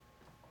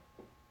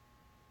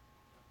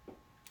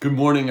Good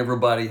morning,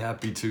 everybody.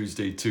 Happy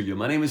Tuesday to you.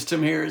 My name is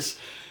Tim Harris.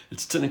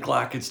 It's 10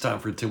 o'clock. It's time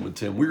for 10 with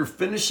Tim. We're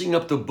finishing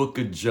up the book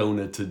of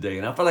Jonah today,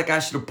 and I feel like I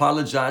should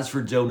apologize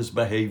for Jonah's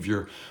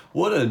behavior.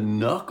 What a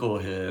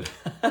knucklehead.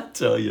 I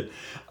tell you.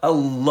 I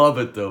love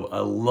it, though. I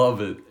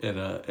love it,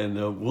 and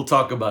we'll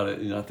talk about it,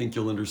 and I think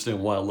you'll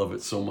understand why I love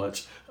it so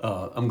much.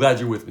 I'm glad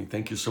you're with me.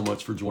 Thank you so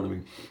much for joining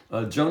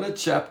me. Jonah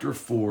chapter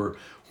 4.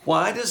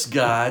 Why does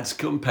God's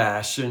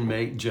compassion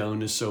make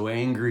Jonah so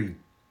angry?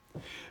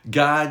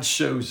 God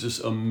shows this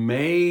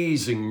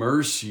amazing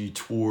mercy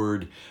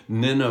toward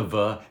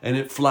Nineveh, and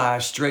it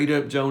flies straight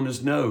up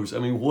Jonah's nose. I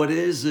mean, what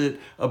is it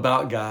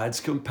about God's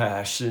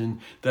compassion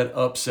that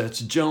upsets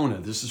Jonah?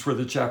 This is where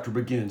the chapter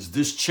begins.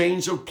 This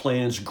change of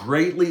plans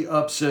greatly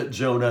upset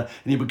Jonah,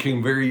 and he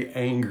became very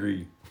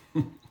angry.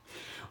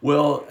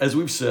 Well, as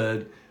we've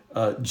said,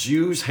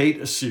 Jews hate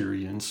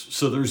Assyrians,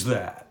 so there's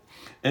that.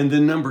 And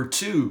then number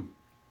two,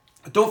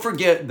 don't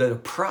forget that a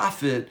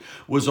prophet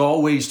was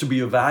always to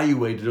be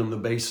evaluated on the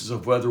basis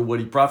of whether what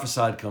he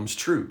prophesied comes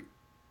true.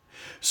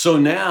 So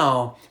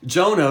now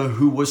Jonah,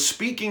 who was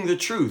speaking the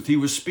truth, he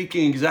was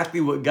speaking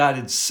exactly what God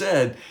had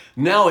said.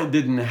 Now it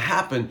didn't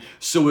happen.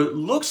 So it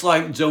looks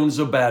like Jonah's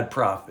a bad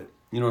prophet.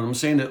 You know what I'm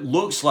saying? It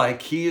looks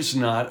like he is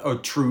not a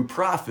true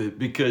prophet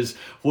because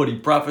what he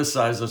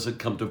prophesies doesn't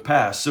come to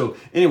pass. So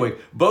anyway,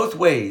 both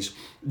ways,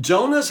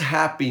 Jonah's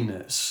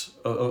happiness,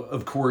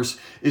 of course,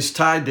 is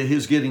tied to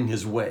his getting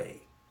his way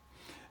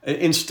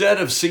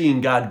instead of seeing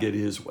God get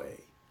his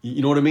way.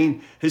 You know what I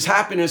mean? His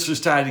happiness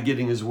is tied to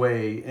getting his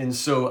way. And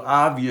so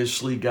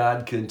obviously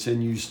God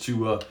continues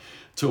to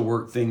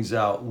work things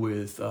out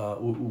with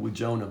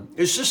Jonah.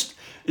 It's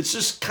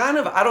just kind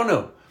of, I don't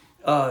know.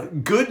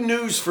 Good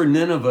news for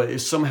Nineveh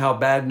is somehow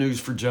bad news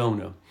for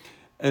Jonah.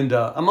 And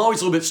I'm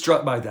always a little bit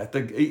struck by that.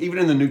 Even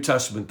in the New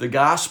Testament, the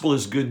gospel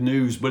is good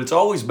news, but it's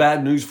always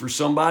bad news for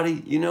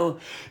somebody, you know?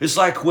 It's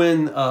like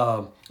when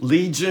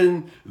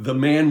Legion, the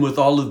man with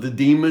all of the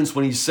demons,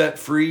 when he's set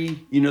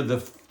free, you know,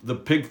 the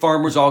pig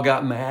farmers all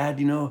got mad,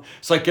 you know?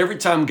 It's like every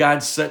time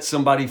God sets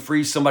somebody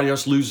free, somebody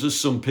else loses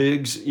some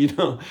pigs, you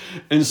know?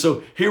 And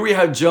so here we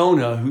have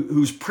Jonah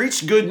who's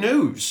preached good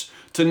news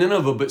to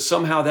Nineveh, but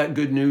somehow that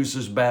good news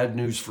is bad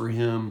news for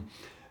him.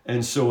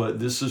 And so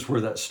this is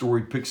where that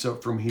story picks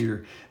up from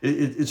here.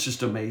 It's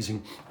just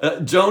amazing.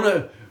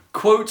 Jonah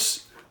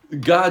quotes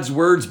God's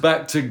words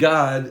back to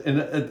God.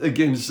 And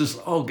again, it's just,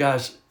 oh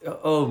gosh,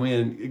 oh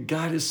man,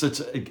 God is such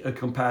a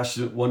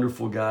compassionate,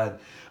 wonderful God.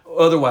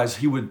 Otherwise,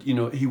 he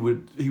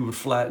would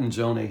flatten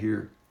Jonah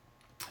here.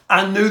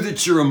 I knew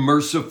that you're a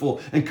merciful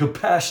and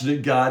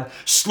compassionate God,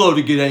 slow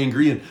to get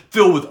angry and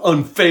filled with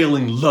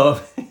unfailing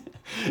love.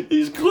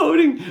 He's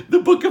quoting the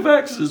book of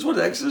Exodus. What,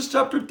 Exodus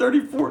chapter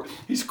 34?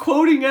 He's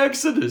quoting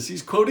Exodus.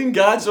 He's quoting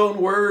God's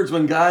own words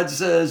when God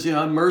says, you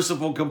know, I'm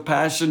merciful,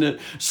 compassionate,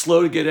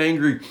 slow to get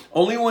angry.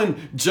 Only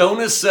when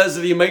Jonah says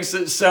it, he makes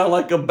it sound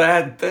like a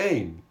bad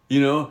thing. You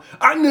know,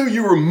 I knew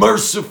you were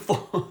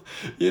merciful.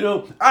 You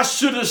know, I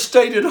should have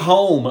stayed at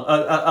home.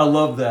 I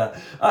love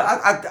that.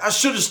 I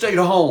should have stayed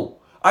home.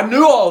 I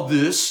knew all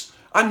this.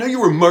 I knew you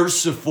were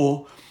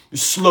merciful,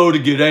 slow to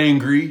get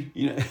angry.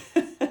 You know.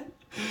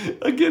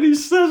 Again, he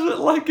says it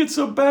like it's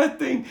a bad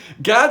thing.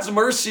 God's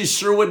mercy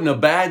sure wasn't a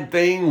bad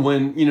thing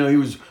when, you know, he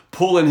was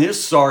pulling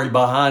his sorry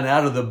behind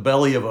out of the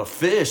belly of a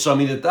fish. I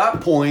mean, at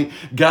that point,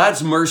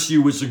 God's mercy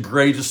was the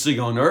greatest thing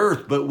on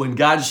earth. But when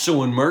God's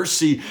showing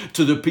mercy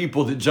to the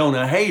people that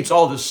Jonah hates,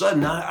 all of a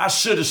sudden, I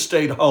should have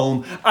stayed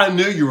home. I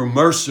knew you were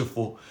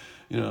merciful.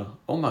 You know,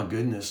 oh my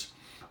goodness.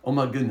 Oh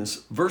my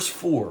goodness. Verse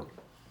 4,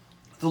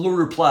 the Lord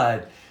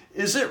replied,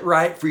 is it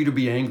right for you to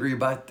be angry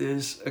about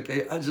this?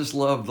 Okay, I just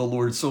love the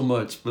Lord so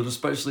much, but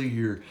especially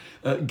here.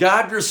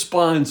 God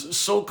responds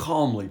so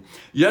calmly.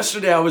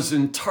 Yesterday I was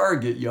in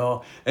Target,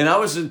 y'all, and I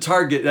was in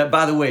Target.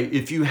 By the way,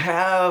 if you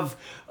have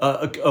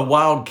a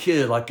wild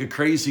kid, like a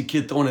crazy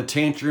kid throwing a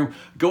tantrum,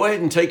 go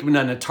ahead and take them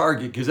down to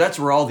Target because that's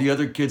where all the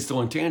other kids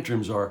throwing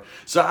tantrums are.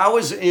 So I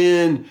was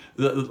in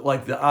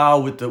the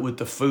aisle with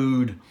the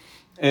food.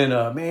 And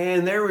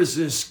man, there was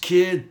this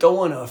kid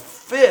throwing a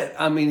fit.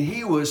 I mean,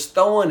 he was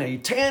throwing a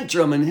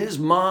tantrum and his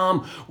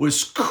mom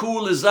was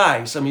cool as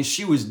ice. I mean,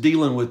 she was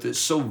dealing with it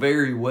so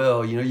very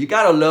well. You know, you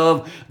got to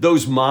love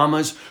those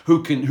mamas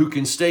who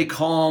can stay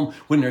calm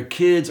when their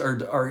kids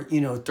are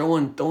you know,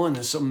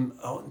 throwing some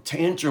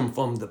tantrum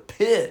from the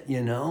pit,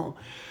 you know.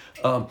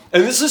 And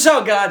this is how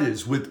God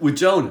is with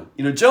Jonah.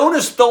 You know,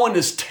 Jonah's throwing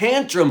this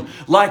tantrum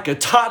like a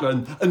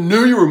toddler. I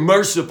knew you were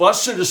merciful. I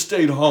should have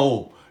stayed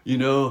home. You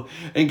know,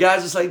 and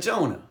God's just like,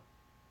 Jonah,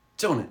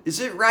 is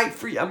it right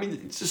for you? I mean,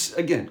 it's just,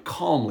 again,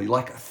 calmly,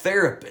 like a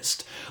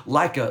therapist,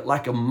 like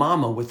a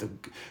mama with a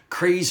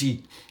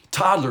crazy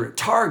toddler at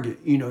Target,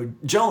 you know,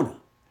 Jonah,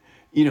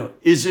 you know,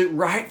 is it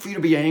right for you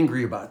to be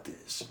angry about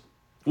this?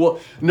 Well,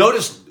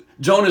 notice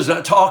Jonah's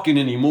not talking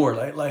anymore.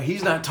 Like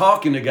he's not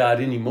talking to God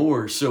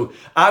anymore. So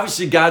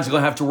obviously God's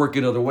going to have to work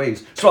in other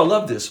ways. So I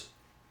love this.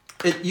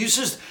 It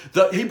uses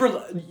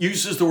Hebrew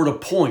uses the word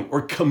appoint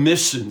or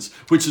commissions,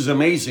 which is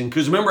amazing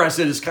because remember I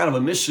said it's kind of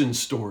a mission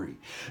story.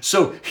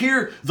 So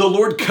here the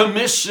Lord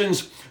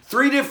commissions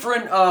three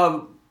different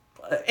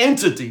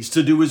entities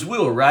to do his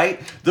will,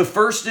 right? The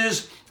first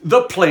is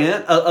the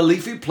plant, a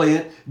leafy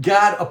plant.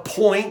 God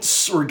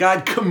appoints or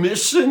God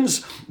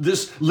commissions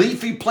this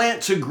leafy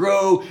plant to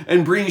grow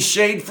and bring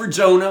shade for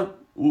Jonah,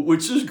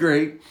 which is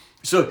great.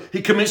 So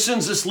he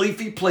commissions this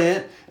leafy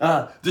plant.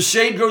 The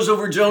shade grows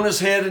over Jonah's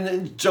head, and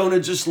then Jonah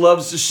just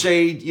loves the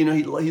shade. You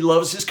know, he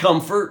loves his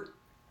comfort.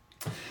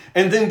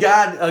 And then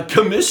God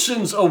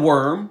commissions a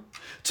worm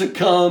to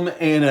come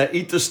and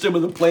eat the stem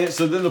of the plant.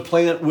 So then the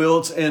plant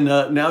wilts, and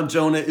now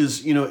Jonah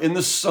is, in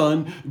the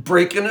sun,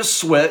 breaking a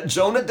sweat.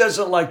 Jonah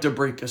doesn't like to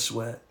break a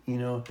sweat,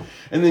 And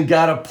then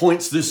God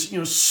appoints this,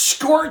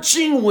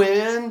 scorching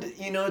wind,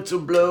 to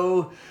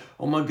blow.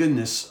 Oh my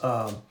goodness.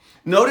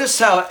 Notice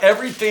how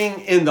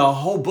everything in the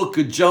whole book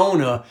of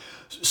Jonah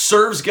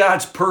serves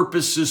God's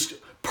purposes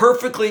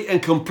perfectly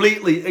and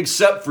completely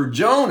except for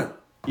Jonah.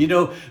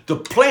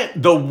 The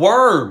plant, the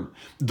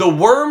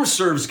worm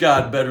serves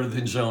God better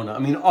than Jonah. I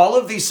mean, all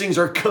of these things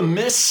are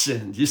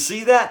commissioned. You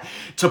see that?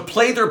 To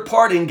play their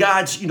part in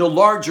God's,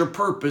 larger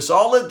purpose.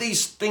 All of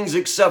these things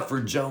except for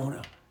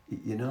Jonah,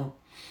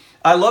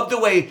 I love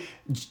the way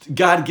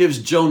God gives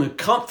Jonah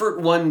comfort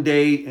one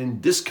day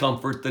and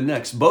discomfort the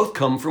next. Both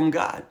come from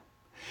God.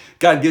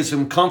 God gives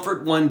him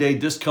comfort one day,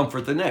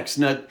 discomfort the next.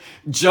 Now,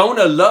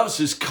 Jonah loves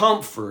his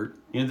comfort.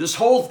 This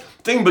whole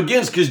thing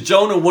begins because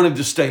Jonah wanted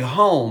to stay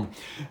home.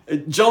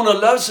 Jonah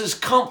loves his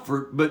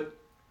comfort, but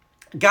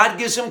God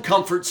gives him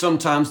comfort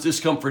sometimes,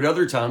 discomfort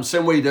other times,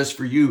 same way he does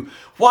for you.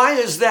 Why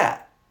is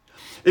that?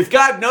 If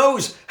God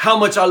knows how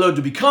much I love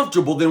to be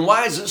comfortable, then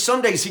why is it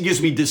some days he gives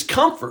me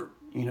discomfort?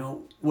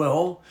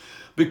 Well,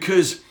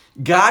 because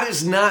God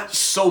is not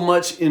so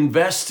much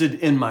invested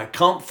in my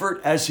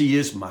comfort as he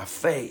is my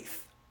faith.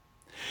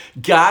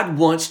 God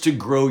wants to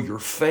grow your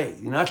faith.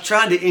 He's not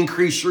trying to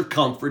increase your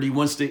comfort. He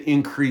wants to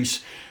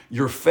increase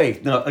your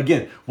faith. Now,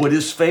 again, what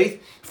is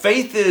faith?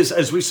 Faith is,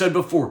 as we said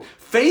before,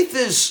 faith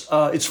is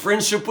it's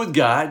friendship with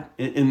God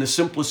in the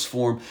simplest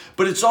form,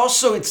 but it's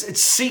also it's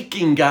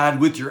seeking God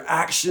with your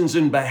actions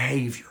and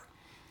behavior.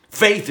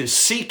 Faith is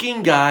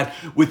seeking God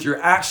with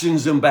your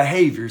actions and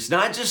behaviors.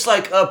 Not just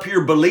like up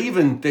here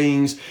believing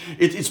things.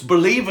 It's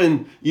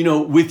believing,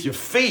 with your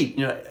feet.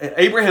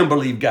 Abraham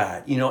believed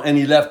God, and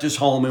he left his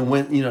home and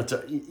went,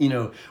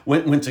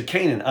 went to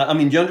Canaan. I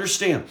mean, you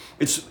understand?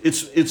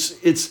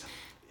 It's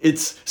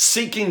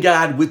seeking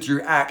God with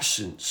your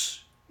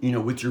actions,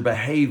 with your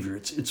behavior.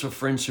 It's a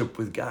friendship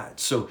with God.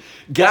 So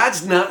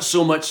God's not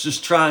so much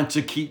just trying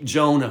to keep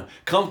Jonah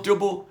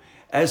comfortable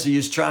as he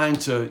is trying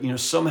to,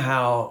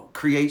 somehow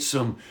create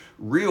some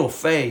real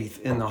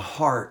faith in the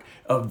heart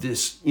of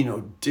this,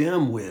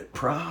 dim-wit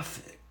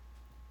prophet.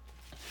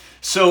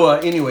 So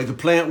anyway, the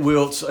plant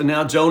wilts.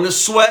 Now Jonah's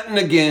sweating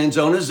again.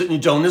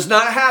 Jonah's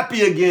not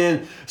happy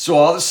again. So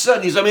all of a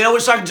sudden he's, I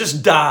wish I could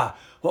just die.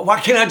 Well,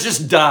 why can't I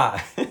just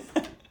die?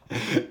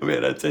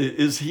 Man, I tell you,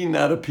 is he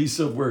not a piece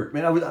of work?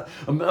 Man,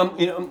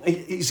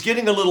 he's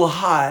getting a little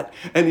hot,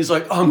 and he's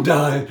like, I'm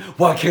dying.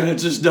 Why can't I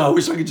just die? I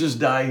wish I could just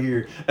die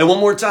here. And one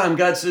more time,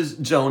 God says,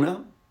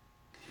 Jonah,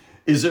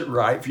 is it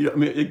right for you?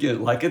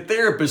 Again, like a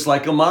therapist,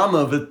 like a mama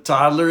of a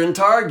toddler in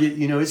Target,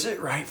 is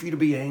it right for you to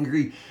be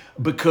angry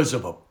because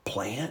of a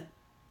plant?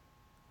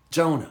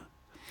 Jonah,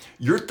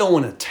 you're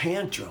throwing a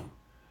tantrum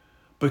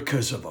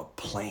because of a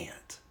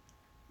plant,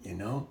 And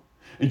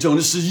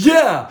Jonah says,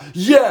 yeah,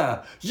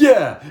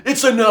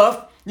 it's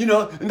enough.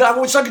 And I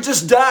wish I could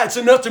just die. It's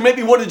enough to make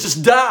me want to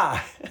just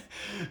die.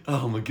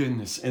 Oh my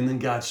goodness. And then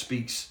God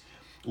speaks.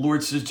 The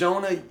Lord says,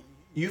 Jonah,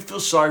 you feel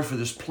sorry for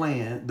this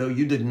plant, though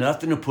you did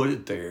nothing to put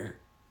it there.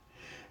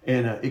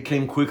 And it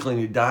came quickly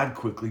and it died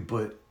quickly.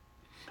 But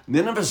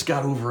Nineveh's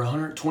got over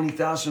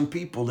 120,000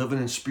 people living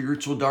in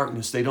spiritual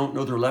darkness. They don't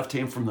know their left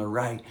hand from their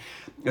right.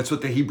 That's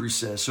what the Hebrew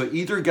says. So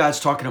either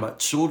God's talking about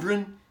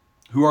children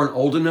who aren't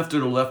old enough to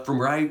know left from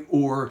right,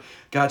 or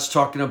God's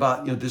talking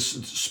about this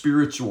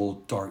spiritual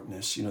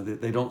darkness.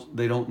 They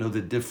don't know the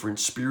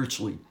difference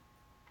spiritually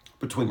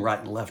between right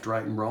and left,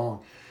 right and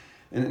wrong,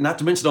 and not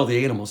to mention all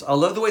the animals. I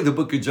love the way the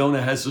book of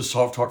Jonah has this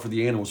soft heart for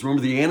the animals.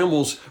 Remember, the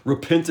animals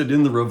repented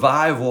in the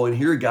revival, and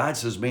here God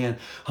says, man,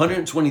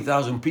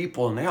 120,000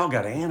 people, and they all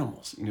got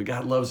animals.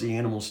 God loves the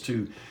animals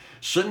too.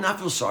 Shouldn't I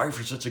feel sorry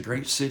for such a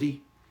great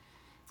city?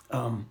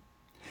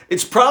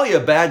 It's probably a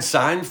bad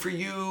sign for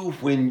you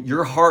when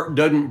your heart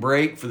doesn't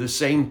break for the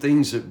same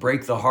things that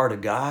break the heart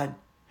of God.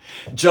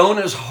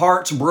 Jonah's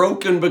heart's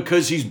broken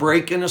because he's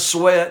breaking a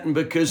sweat and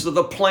because of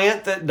the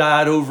plant that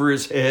died over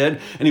his head,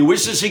 and he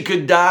wishes he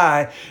could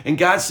die. And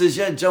God says,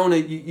 yeah, Jonah,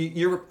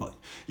 you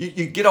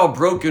get all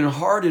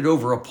broken-hearted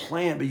over a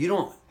plant, but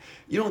you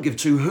don't give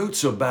two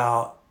hoots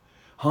about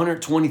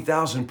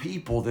 120,000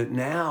 people that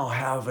now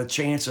have a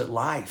chance at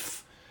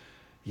life,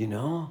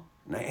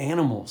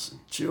 animals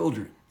and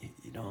children.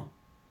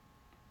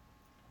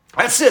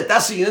 That's it.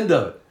 That's the end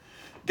of it.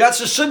 God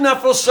says, shouldn't I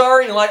feel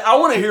sorry? And I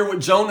want to hear what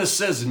Jonah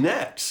says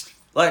next.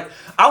 I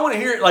want to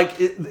hear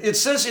it. It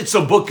says it's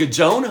a book of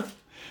Jonah.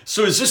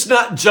 So is this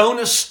not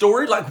Jonah's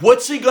story?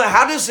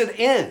 How does it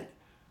end?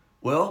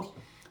 Well,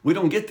 we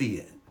don't get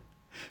the end.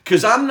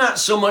 Because I'm not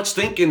so much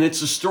thinking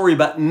it's a story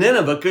about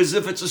Nineveh, because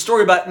if it's a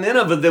story about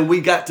Nineveh, then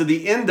we got to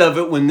the end of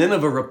it when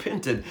Nineveh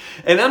repented.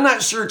 And I'm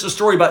not sure it's a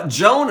story about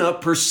Jonah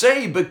per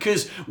se,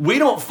 because we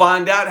don't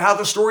find out how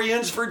the story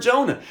ends for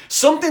Jonah.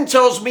 Something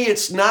tells me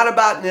it's not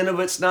about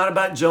Nineveh, it's not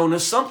about Jonah.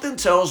 Something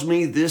tells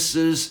me this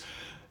is,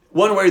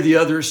 one way or the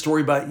other, a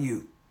story about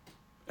you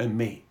and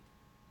me.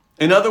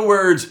 In other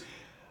words,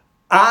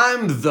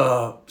 I'm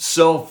the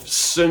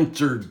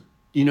self-centered,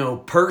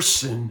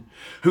 person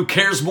who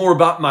cares more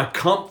about my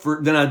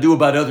comfort than I do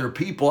about other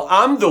people.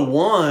 I'm the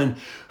one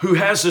who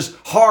has this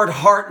hard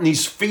heart and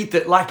these feet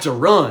that like to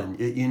run,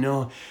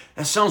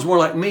 That sounds more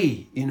like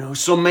me,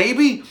 So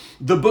maybe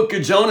the book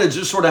of Jonah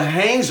just sort of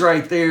hangs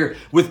right there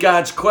with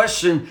God's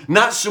question,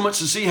 not so much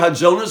to see how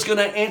Jonah's going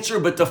to answer,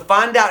 but to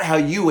find out how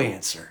you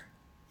answer,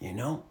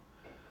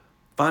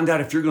 Find out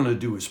if you're going to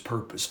do his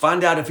purpose.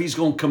 Find out if he's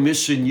going to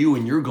commission you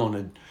and you're going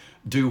to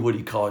do what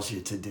he calls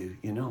you to do,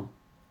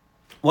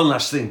 One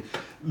last thing.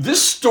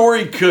 This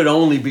story could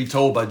only be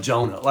told by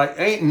Jonah. Like,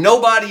 ain't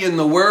nobody in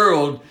the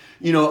world,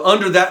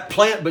 under that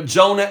plant but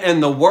Jonah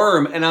and the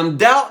worm. And I'm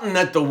doubting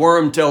that the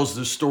worm tells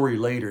the story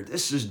later.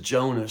 This is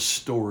Jonah's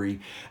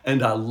story,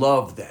 and I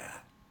love that.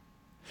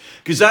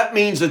 Because that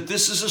means that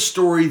this is a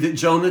story that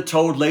Jonah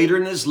told later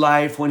in his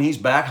life when he's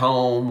back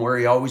home where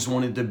he always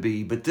wanted to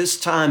be. But this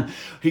time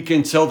he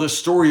can tell the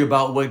story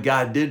about what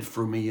God did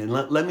for me. And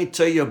let me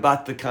tell you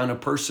about the kind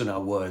of person I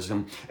was.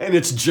 And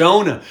it's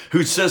Jonah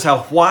who says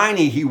how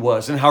whiny he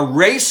was and how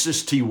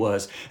racist he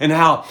was and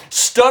how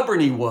stubborn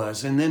he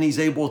was. And then he's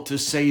able to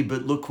say,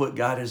 but look what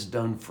God has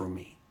done for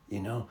me.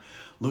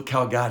 Look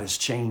how God has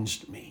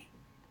changed me.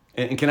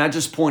 And can I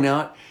just point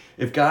out,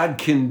 if God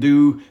can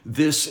do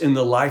this in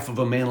the life of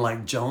a man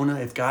like Jonah,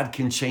 if God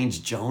can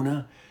change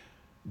Jonah,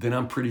 then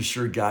I'm pretty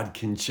sure God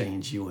can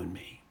change you and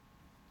me.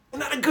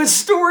 Isn't that a good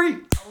story?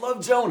 I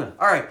love Jonah.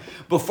 All right,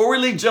 before we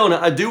leave Jonah,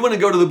 I do want to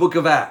go to the book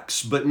of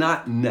Acts, but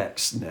not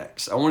next.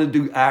 I want to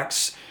do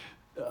Acts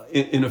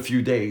in a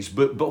few days.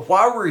 But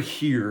while we're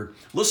here,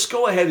 let's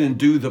go ahead and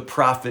do the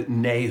prophet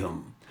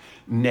Nahum.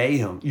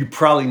 You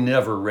probably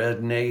never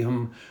read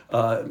Nahum.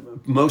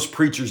 Most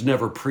preachers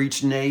never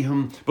preach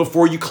Nahum.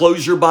 Before you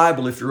close your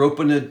Bible, if you're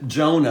open to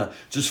Jonah,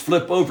 just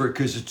flip over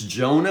because it's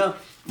Jonah,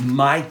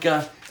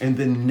 Micah, and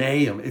then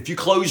Nahum. If you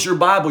close your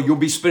Bible, you'll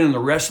be spending the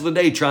rest of the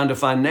day trying to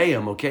find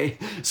Nahum, okay?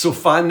 So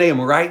find Nahum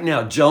right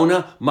now.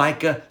 Jonah,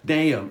 Micah,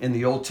 Nahum in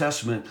the Old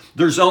Testament.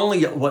 There's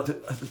only,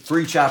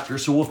 3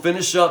 chapters. So we'll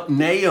finish up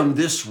Nahum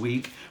this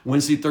week,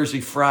 Wednesday,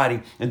 Thursday,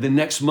 Friday. And then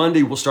next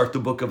Monday, we'll start the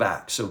book of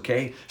Acts,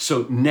 okay?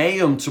 So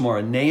Nahum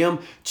tomorrow. Nahum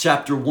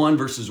chapter 1,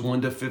 verses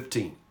 1 to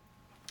 15.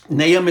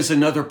 Nahum is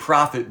another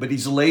prophet, but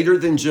he's later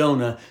than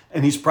Jonah,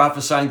 and he's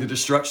prophesying the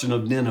destruction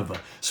of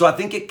Nineveh. So I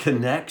think it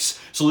connects.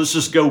 So let's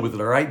just go with it,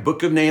 all right?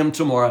 Book of Nahum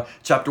tomorrow,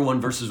 chapter 1,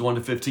 verses 1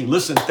 to 15.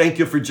 Listen, thank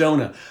you for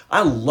Jonah.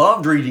 I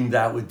loved reading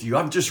that with you.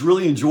 I've just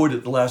really enjoyed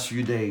it the last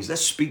few days. That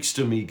speaks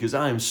to me because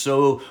I am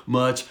so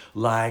much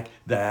like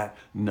that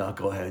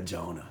knucklehead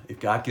Jonah. If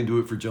God can do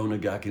it for Jonah,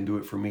 God can do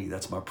it for me.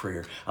 That's my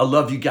prayer. I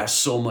love you guys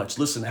so much.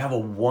 Listen, have a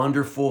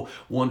wonderful,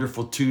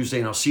 wonderful Tuesday,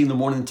 and I'll see you in the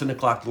morning at 10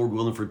 o'clock, Lord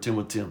willing, for 10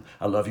 with Tim.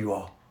 I love you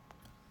all.